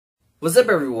What's up,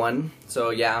 everyone? So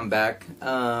yeah, I'm back.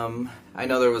 I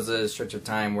know there was a stretch of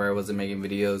time where I wasn't making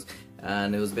videos,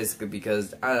 and it was basically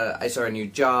because I started a new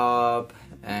job,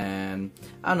 and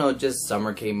I don't know, just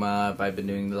summer came up. I've been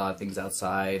doing a lot of things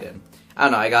outside, and I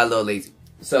don't know, I got a little lazy.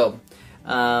 So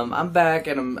I'm back,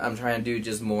 and I'm trying to do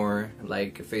just more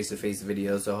like face-to-face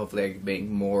videos. So hopefully I can make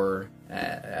more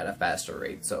at a faster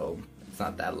rate, so it's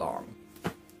not that long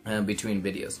between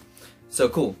videos. So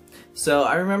cool. So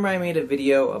I remember I made a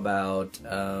video about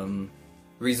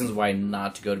reasons why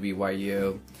not to go to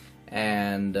BYU,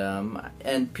 and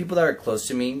people that are close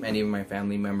to me and even my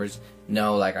family members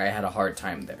know like I had a hard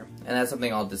time there, and that's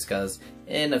something I'll discuss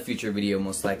in a future video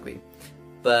most likely.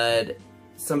 But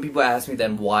some people ask me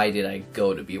then, why did I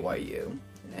go to BYU?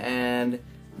 And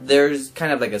there's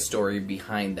kind of like a story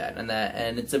behind that,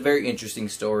 and it's a very interesting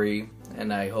story,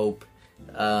 and I hope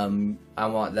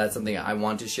that's something I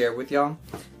want to share with y'all,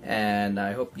 and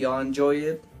I hope y'all enjoy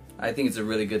it. I think it's a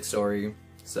really good story.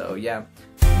 So yeah.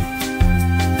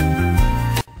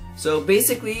 So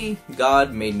basically,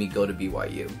 God made me go to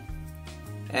BYU,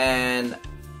 and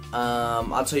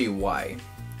I'll tell you why.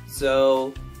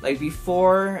 So like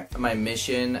before my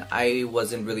mission, I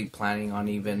wasn't really planning on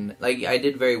even, like, I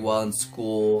did very well in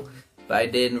school, but I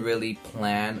didn't really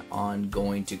plan on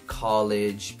going to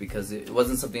college because it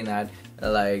wasn't something that,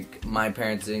 like, my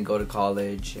parents didn't go to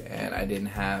college, and I didn't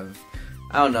have,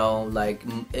 I don't know, like,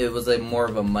 it was like more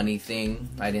of a money thing.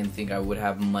 I didn't think I would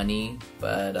have money,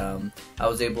 but I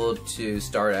was able to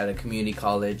start at a community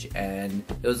college, and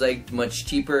it was like much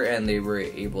cheaper, and they were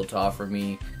able to offer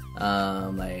me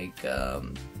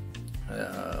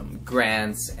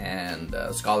grants and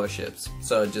scholarships,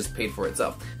 so it just paid for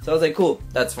itself. So I was like, cool,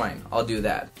 that's fine, I'll do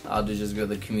that. I'll just go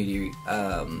the community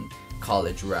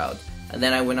college route. And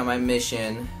then I went on my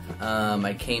mission.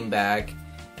 I came back,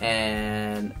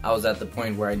 and I was at the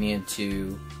point where I needed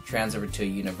to transfer to a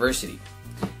university.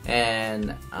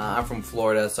 And I'm from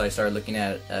Florida, so I started looking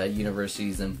at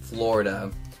universities in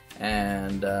Florida.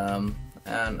 And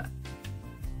the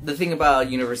thing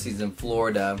about universities in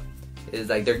Florida is,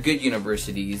 like, they're good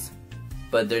universities,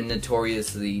 but they're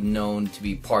notoriously known to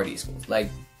be party schools, like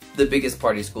the biggest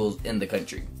party schools in the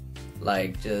country.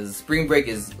 Like, just spring break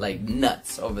is like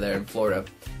nuts over there in Florida,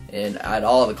 and at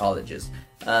all the colleges,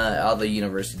 all the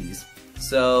universities.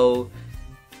 So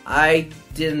I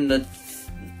didn't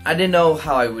know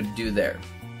how I would do there.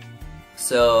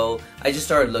 So I just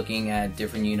started looking at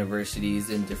different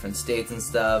universities in different states and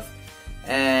stuff,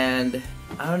 and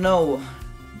I don't know,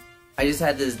 I just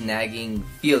had this nagging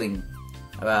feeling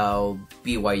about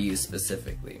BYU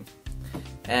specifically,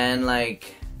 and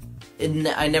like,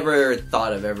 I never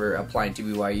thought of ever applying to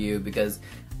BYU because,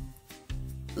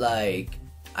 like,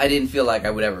 I didn't feel like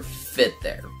I would ever fit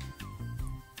there.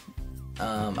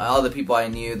 All the people I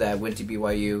knew that went to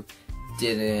BYU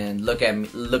didn't look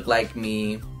like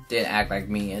me, didn't act like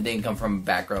me, and didn't come from a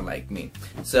background like me.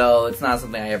 So it's not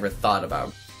something I ever thought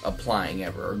about applying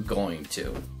ever or going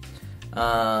to.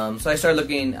 So I started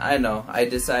looking, I don't know, I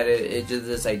decided,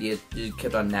 this idea just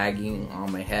kept on nagging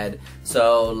on my head.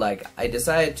 So like, I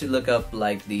decided to look up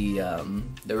like the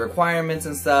requirements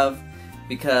and stuff,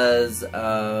 because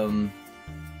I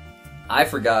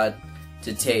forgot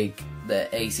to take the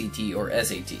ACT or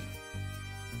SAT.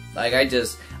 Like,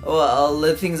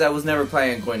 the things I was never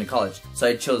planning on going to college, so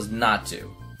I chose not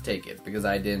to take it because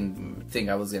I didn't think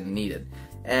I was gonna need it.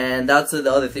 And that's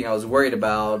the other thing I was worried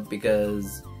about,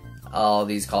 because all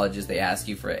these colleges, they ask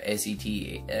you for SAT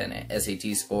and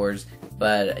SAT scores,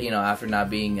 but you know, after not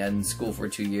being in school for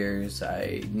 2 years,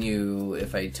 I knew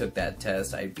if I took that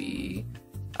test, I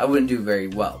wouldn't do very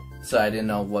well. So I didn't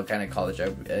know what kind of college,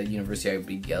 university I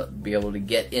would be able to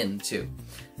get into.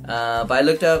 But I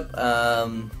looked up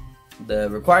the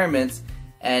requirements,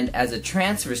 and as a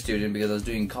transfer student, because I was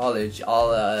doing college,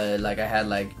 like, I had,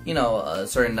 like, you know, a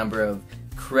certain number of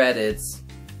credits.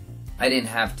 I didn't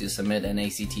have to submit an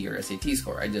ACT or SAT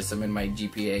score. I just submitted my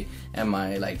GPA and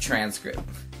my, like, transcript,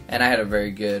 and I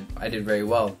did very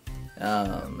well,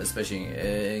 especially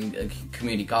in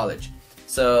community college.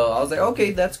 So I was like,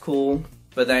 okay, that's cool.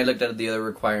 But then I looked at the other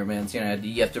requirements. You know,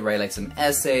 you have to write like some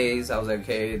essays. I was like,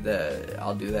 okay,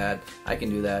 I'll do that. I can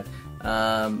do that.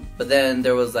 But then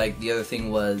there was, like, the other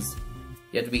thing was,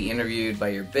 you have to be interviewed by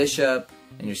your bishop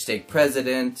and your stake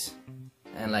president,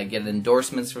 and like get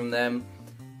endorsements from them.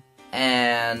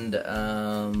 And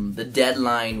the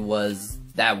deadline was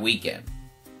that weekend.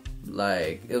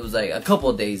 Like, it was like in a couple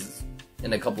of days.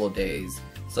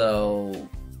 So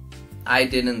I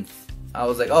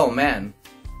was like, oh man,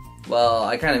 well,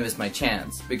 I kind of missed my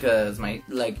chance, because I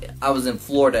was in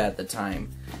Florida at the time,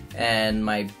 and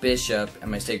my bishop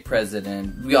and my stake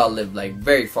president, we all live like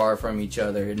very far from each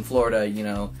other. In Florida, you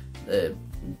know,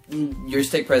 your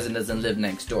stake president doesn't live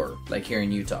next door like here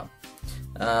in Utah.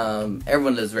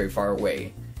 Everyone lives very far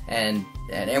away, and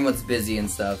everyone's busy and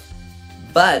stuff.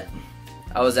 But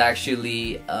I was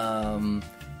actually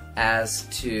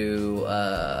asked to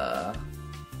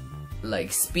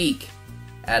like speak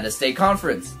at a state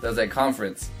conference. There was a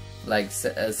conference like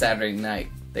Saturday night.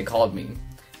 They called me and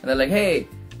they're like, hey,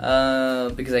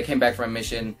 because I came back from a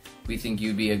mission, we think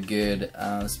you'd be a good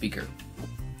speaker.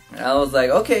 And I was like,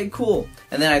 okay, cool.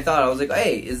 And then I was like,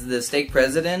 hey, is the stake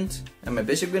president and my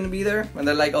bishop gonna be there? And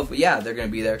they're like, oh yeah, they're gonna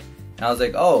be there. And I was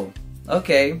like, oh,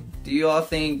 okay. Do you all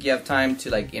think you have time to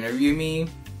like interview me?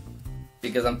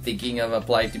 Because I'm thinking of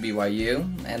applying to BYU.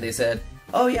 And they said,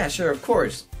 oh yeah, sure, of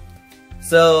course.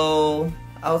 So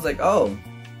I was like, oh,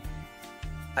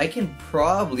 I can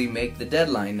probably make the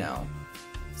deadline now.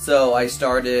 So I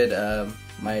started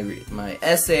my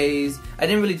essays. I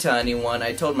didn't really tell anyone.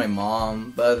 I told my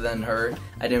mom, but other than her,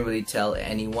 I didn't really tell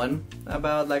anyone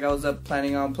about like I was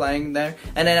planning on applying there.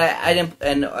 And then I didn't,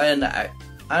 and I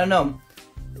don't know,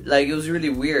 like it was really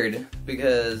weird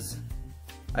because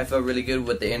I felt really good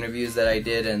with the interviews that I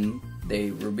did, and they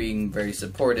were being very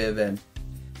supportive.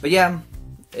 But yeah,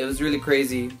 it was really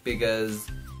crazy because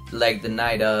like the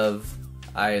night of,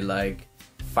 I like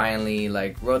finally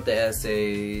like wrote the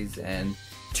essays and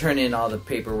turned in all the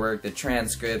paperwork, the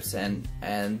transcripts, and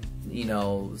you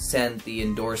know, sent the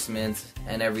endorsements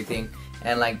and everything.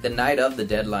 And like the night of the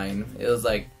deadline, it was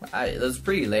like it was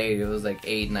pretty late. It was like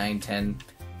 8, 9, 10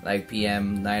 like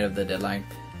p.m. night of the deadline.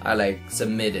 I like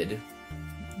submitted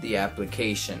the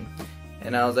application,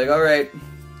 and I was like, all right,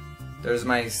 there's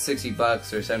my $60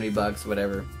 or $70,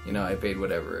 whatever, you know, I paid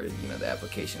whatever, you know, the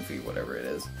application fee, whatever it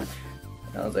is.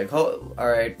 And I was like, oh, all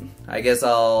right, I guess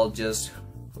I'll just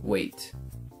wait.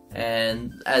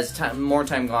 And as more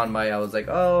time gone by, I was like,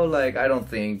 oh, like I don't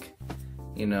think,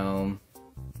 you know,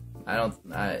 I don't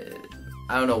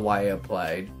know why I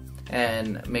applied,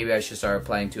 and maybe I should start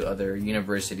applying to other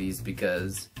universities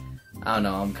because I don't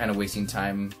know, I'm kind of wasting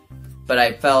time. But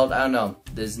I felt, I don't know,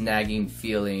 this nagging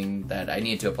feeling that I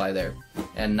need to apply there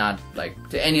and not like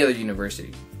to any other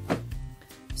university.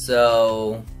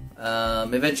 So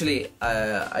eventually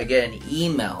I get an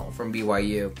email from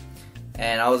BYU,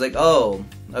 and I was like, oh,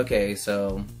 okay,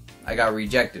 so I got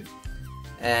rejected.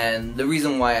 And the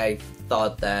reason why I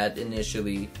thought that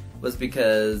initially was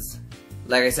because,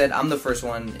 like I said, I'm the first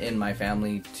one in my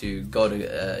family to go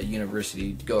to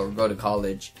university, to go to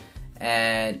college.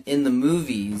 And in the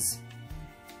movies,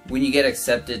 when you get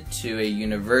accepted to a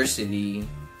university,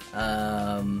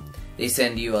 they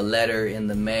send you a letter in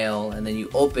the mail, and then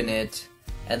you open it,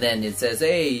 and then it says,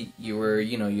 hey,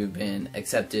 you've been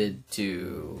accepted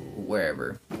to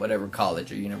wherever, whatever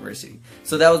college or university.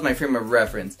 So that was my frame of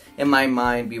reference. In my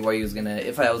mind, BYU was gonna,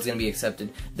 if I was gonna be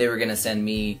accepted, they were gonna send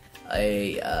me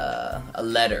a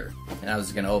letter, and I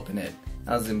was gonna open it.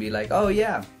 I was gonna be like, oh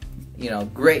yeah, you know,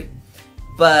 great.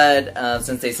 But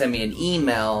since they sent me an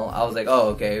email, I was like, oh,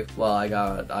 okay, well,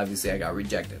 obviously I got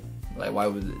rejected. Like, why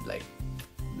would it, like,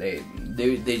 they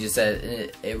just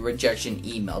said a rejection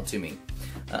email to me.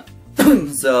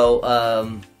 So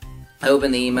I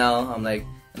opened the email. I'm like,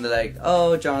 and they're like,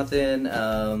 oh, Jonathan,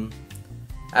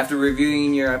 after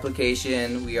reviewing your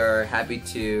application, we are happy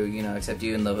to, you know, accept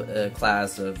you in the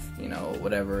class of, you know,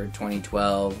 whatever,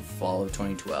 2012, fall of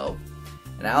 2012.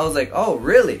 And I was like, oh,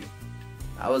 really?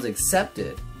 I was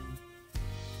accepted.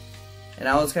 And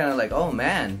I was kind of like, oh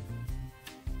man,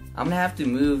 I'm gonna have to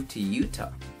move to Utah.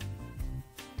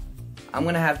 I'm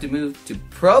gonna have to move to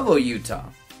Provo, Utah.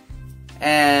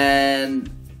 And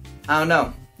I don't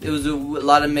know, it was a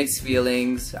lot of mixed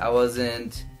feelings. I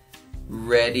wasn't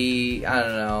ready. I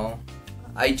don't know,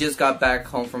 I just got back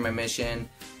home from my mission,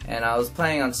 and I was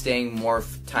planning on staying more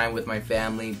time with my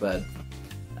family, but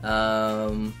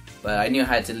I knew I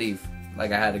had to leave.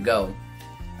 Like, I had to go.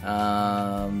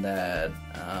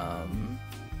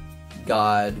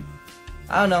 God,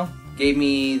 I don't know, gave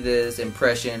me this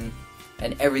impression,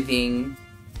 and everything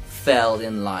fell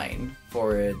in line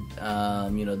for it.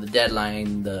 You know, the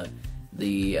deadline, the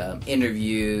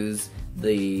interviews,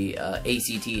 the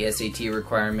ACT, SAT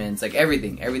requirements, like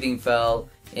everything fell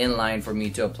in line for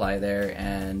me to apply there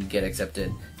and get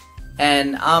accepted.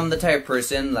 And I'm the type of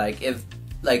person, like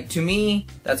to me,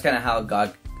 that's kind of how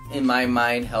God, in my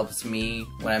mind, helps me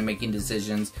when I'm making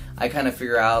decisions. I kind of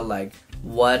figure out like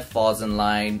what falls in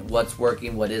line, what's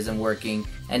working, what isn't working,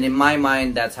 and in my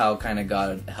mind, that's how kind of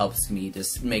God helps me to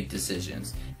make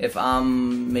decisions. If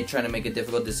I'm trying to make a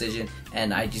difficult decision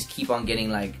and I just keep on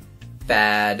getting like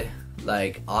bad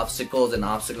like obstacles and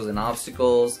obstacles and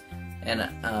obstacles, and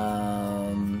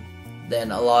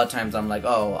then a lot of times I'm like,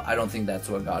 oh, I don't think that's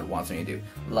what God wants me to do.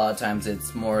 A lot of times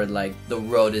it's more like the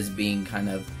road is being kind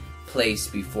of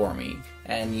placed before me,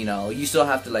 and you know, you still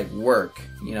have to like work,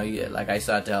 you know, like I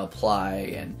still have to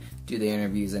apply and do the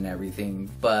interviews and everything,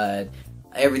 but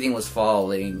everything was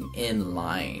falling in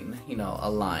line, you know, a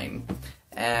line.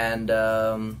 And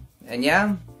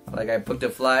yeah, like I booked a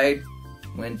flight,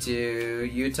 went to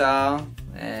Utah,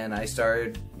 and I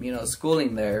started, you know,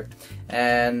 schooling there.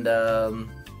 And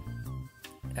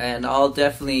I'll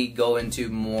definitely go into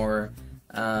more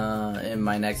in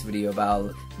my next video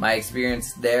about my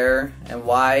experience there and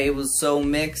why it was so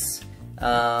mixed.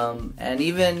 And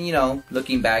even, you know,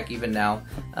 looking back even now,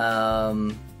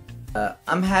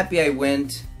 I'm happy I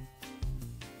went,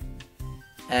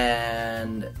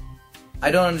 and I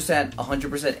don't understand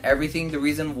 100% everything, the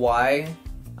reason why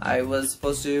I was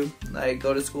supposed to like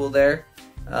go to school there,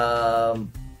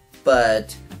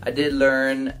 but I did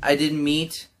learn, I did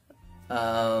meet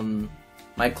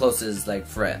my closest like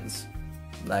friends.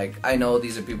 Like I know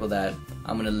these are people that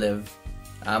I'm gonna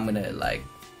like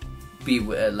be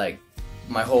with like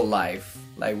my whole life.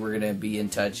 Like we're gonna be in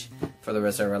touch for the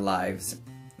rest of our lives.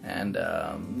 And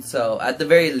so at the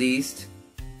very least,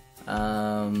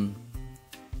 I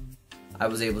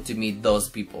was able to meet those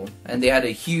people, and they had a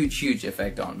huge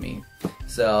effect on me.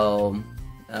 So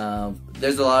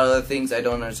there's a lot of other things I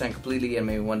don't understand completely, and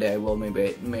maybe one day I will,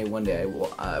 maybe one day I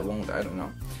won't, I don't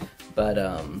know. But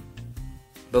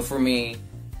for me,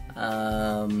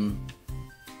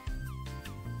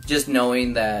 just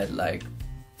knowing that like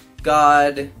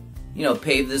God, you know,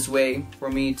 paved this way for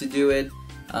me to do it,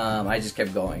 I just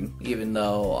kept going, even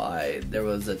though there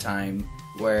was a time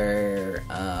where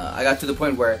I got to the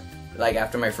point where, like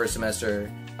after my first semester,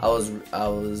 I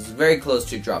was very close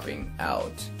to dropping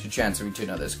out to transferring to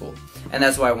another school, and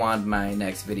that's what I want my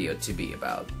next video to be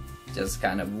about. Just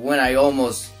kind of when I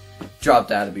almost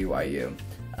dropped out of BYU.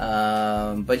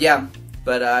 But yeah,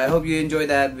 but I hope you enjoyed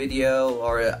that video,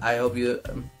 or I hope you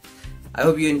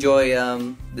enjoy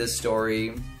this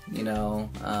story. You know,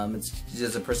 it's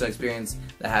just a personal experience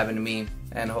that happened to me,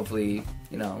 and hopefully,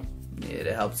 you know, it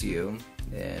helps you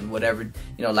in whatever,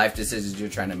 you know, life decisions you're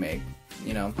trying to make,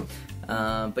 you know.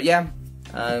 But yeah,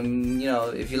 you know,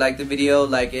 if you like the video,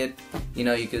 like it, you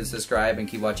know, you can subscribe and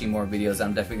keep watching more videos.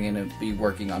 I'm definitely going to be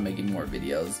working on making more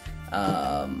videos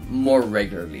more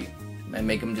regularly and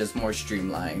make them just more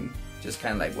streamlined, just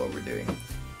kind of like what we're doing.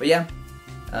 But yeah,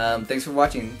 thanks for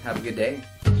watching. Have a good day.